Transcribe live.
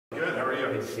are you?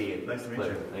 Good to see you. Nice to meet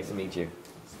you. Nice to meet you.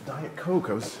 Diet Coke.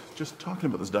 I was just talking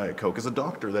about this Diet Coke. As a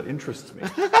doctor, that interests me.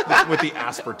 With the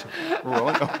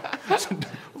aspartame. So,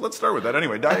 let's start with that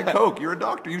anyway. Diet Coke. You're a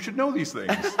doctor. You should know these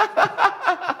things.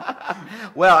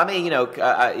 Well, I mean,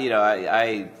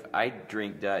 I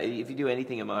drink. If you do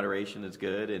anything in moderation, it's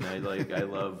good. And I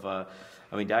love.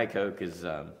 I mean, Diet Coke is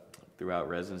throughout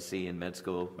residency and med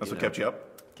school. That's what kept you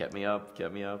up. Kept me up.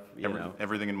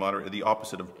 Everything in moderate. The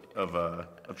opposite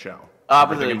of chow.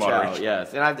 Opposite of chow,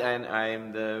 yes. And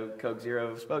I'm the Coke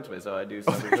Zero spokesman, so I do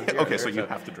something Coke Zero. Okay, so you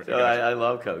have to drink. So I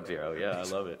love Coke Zero. Yeah, I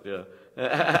love it.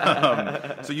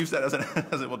 Yeah. So you said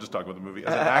we'll just talk about the movie.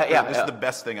 As an actor, this is the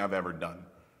best thing I've ever done.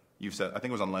 You've said, I think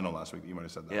it was on Leno last week that you might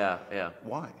have said that. Yeah.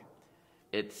 Why?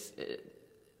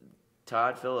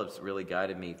 Todd Phillips really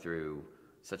guided me through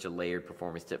such a layered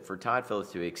performance. For Todd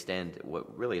Phillips to extend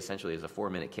what really essentially is a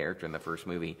 4-minute character in the first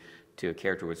movie to a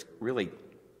character was really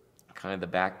kind of the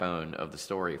backbone of the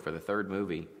story for the third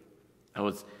movie.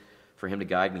 For him to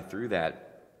guide me through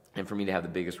that and for me to have the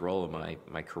biggest role of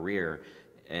my career.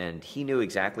 And he knew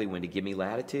exactly when to give me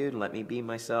latitude and let me be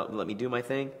myself and let me do my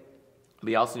thing. But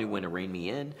he also knew when to rein me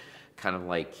in, kind of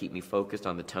like keep me focused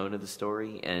on the tone of the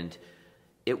story. And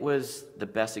it was the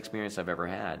best experience I've ever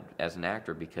had as an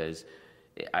actor because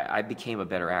I became a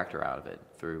better actor out of it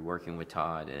through working with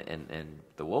Todd and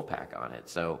the Wolfpack on it.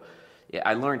 So yeah,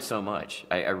 I learned so much.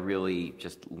 I really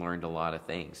just learned a lot of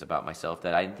things about myself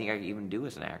that I didn't think I could even do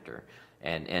as an actor.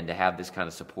 And to have this kind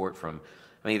of support from,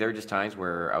 I mean, there were just times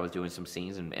where I was doing some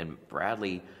scenes and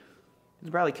Bradley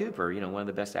Cooper, one of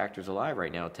the best actors alive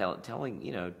right now,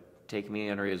 telling, taking me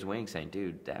under his wing, saying,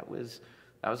 "Dude, that was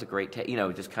a great take."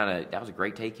 That was a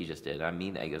great take you just did. I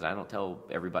mean that because I don't tell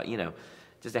everybody,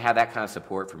 just to have that kind of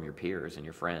support from your peers and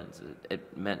your friends,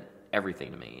 it meant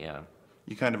everything to me. Yeah.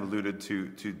 You kind of alluded to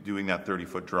doing that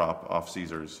 30-foot drop off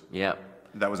Caesars. Yeah.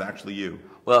 That was actually you.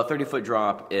 Well, 30-foot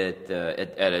drop at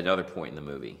another point in the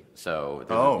movie. So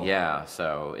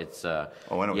so it's I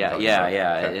know what yeah.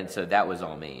 Okay. And so that was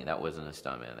all me. That wasn't a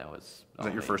stuntman. That was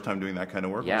that your first time doing that kind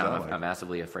of work? Yeah, I'm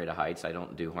massively afraid of heights. I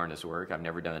don't do harness work. I've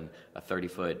never done a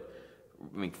 30-foot.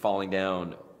 I mean, falling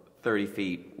down 30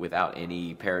 feet without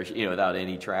any parachute, without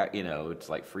any track. It's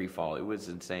like free fall. It was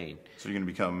insane. So you're going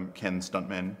to become Ken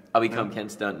Stuntman? I'll become Ken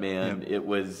Stuntman. Yeah. It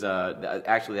was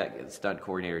actually that stunt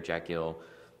coordinator, Jack Gill,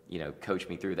 coached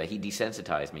me through that. He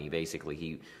desensitized me, basically.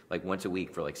 He, once a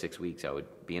week for 6 weeks, I would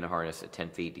be in a harness at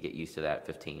 10 feet to get used to that,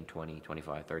 15, 20,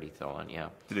 25, 30, so on, yeah.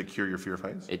 Did it cure your fear of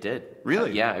heights? It did.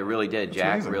 Really? Yeah, it really did. That's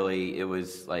Jack amazing. Really, it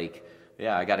was I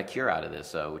got a cure out of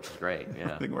this, which is great,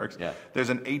 yeah. Everything works. Yeah. There's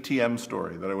an ATM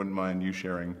story that I wouldn't mind you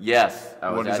sharing. Yes.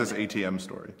 What is this ATM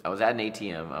story? I was at an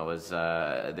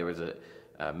ATM. There was a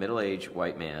middle-aged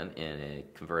white man in a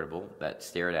convertible that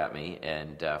stared at me,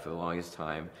 and for the longest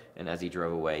time, and as he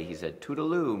drove away, he said,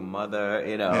 "Toodaloo, mother,"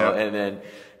 Yeah.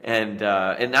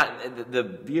 and not the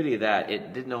beauty of that.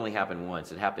 It didn't only happen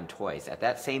once; it happened twice. At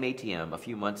that same ATM a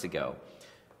few months ago,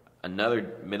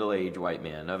 another middle-aged white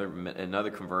man, another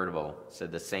convertible,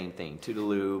 said the same thing,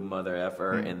 "Toodaloo, mother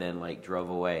effer," and then drove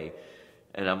away.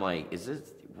 And I'm like,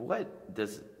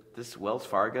 does this Wells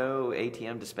Fargo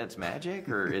ATM dispense magic,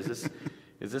 or is this?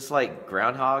 Is this like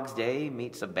Groundhog's Day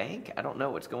meets a bank? I don't know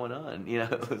what's going on.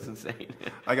 It was insane.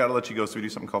 I got to let you go, so we do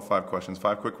something called 5 questions.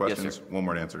 5 quick questions, Yes, sir.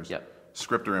 1-word answers. Yep.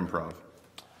 Script or improv?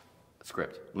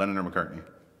 Script. Lennon or McCartney?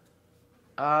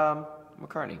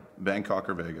 McCartney. Bangkok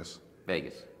or Vegas?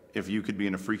 Vegas. If you could be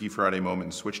in a Freaky Friday moment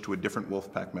and switch to a different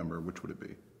Wolfpack member, which would it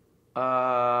be?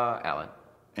 Alan.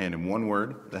 And in 1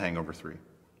 word, The Hangover 3.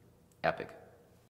 Epic.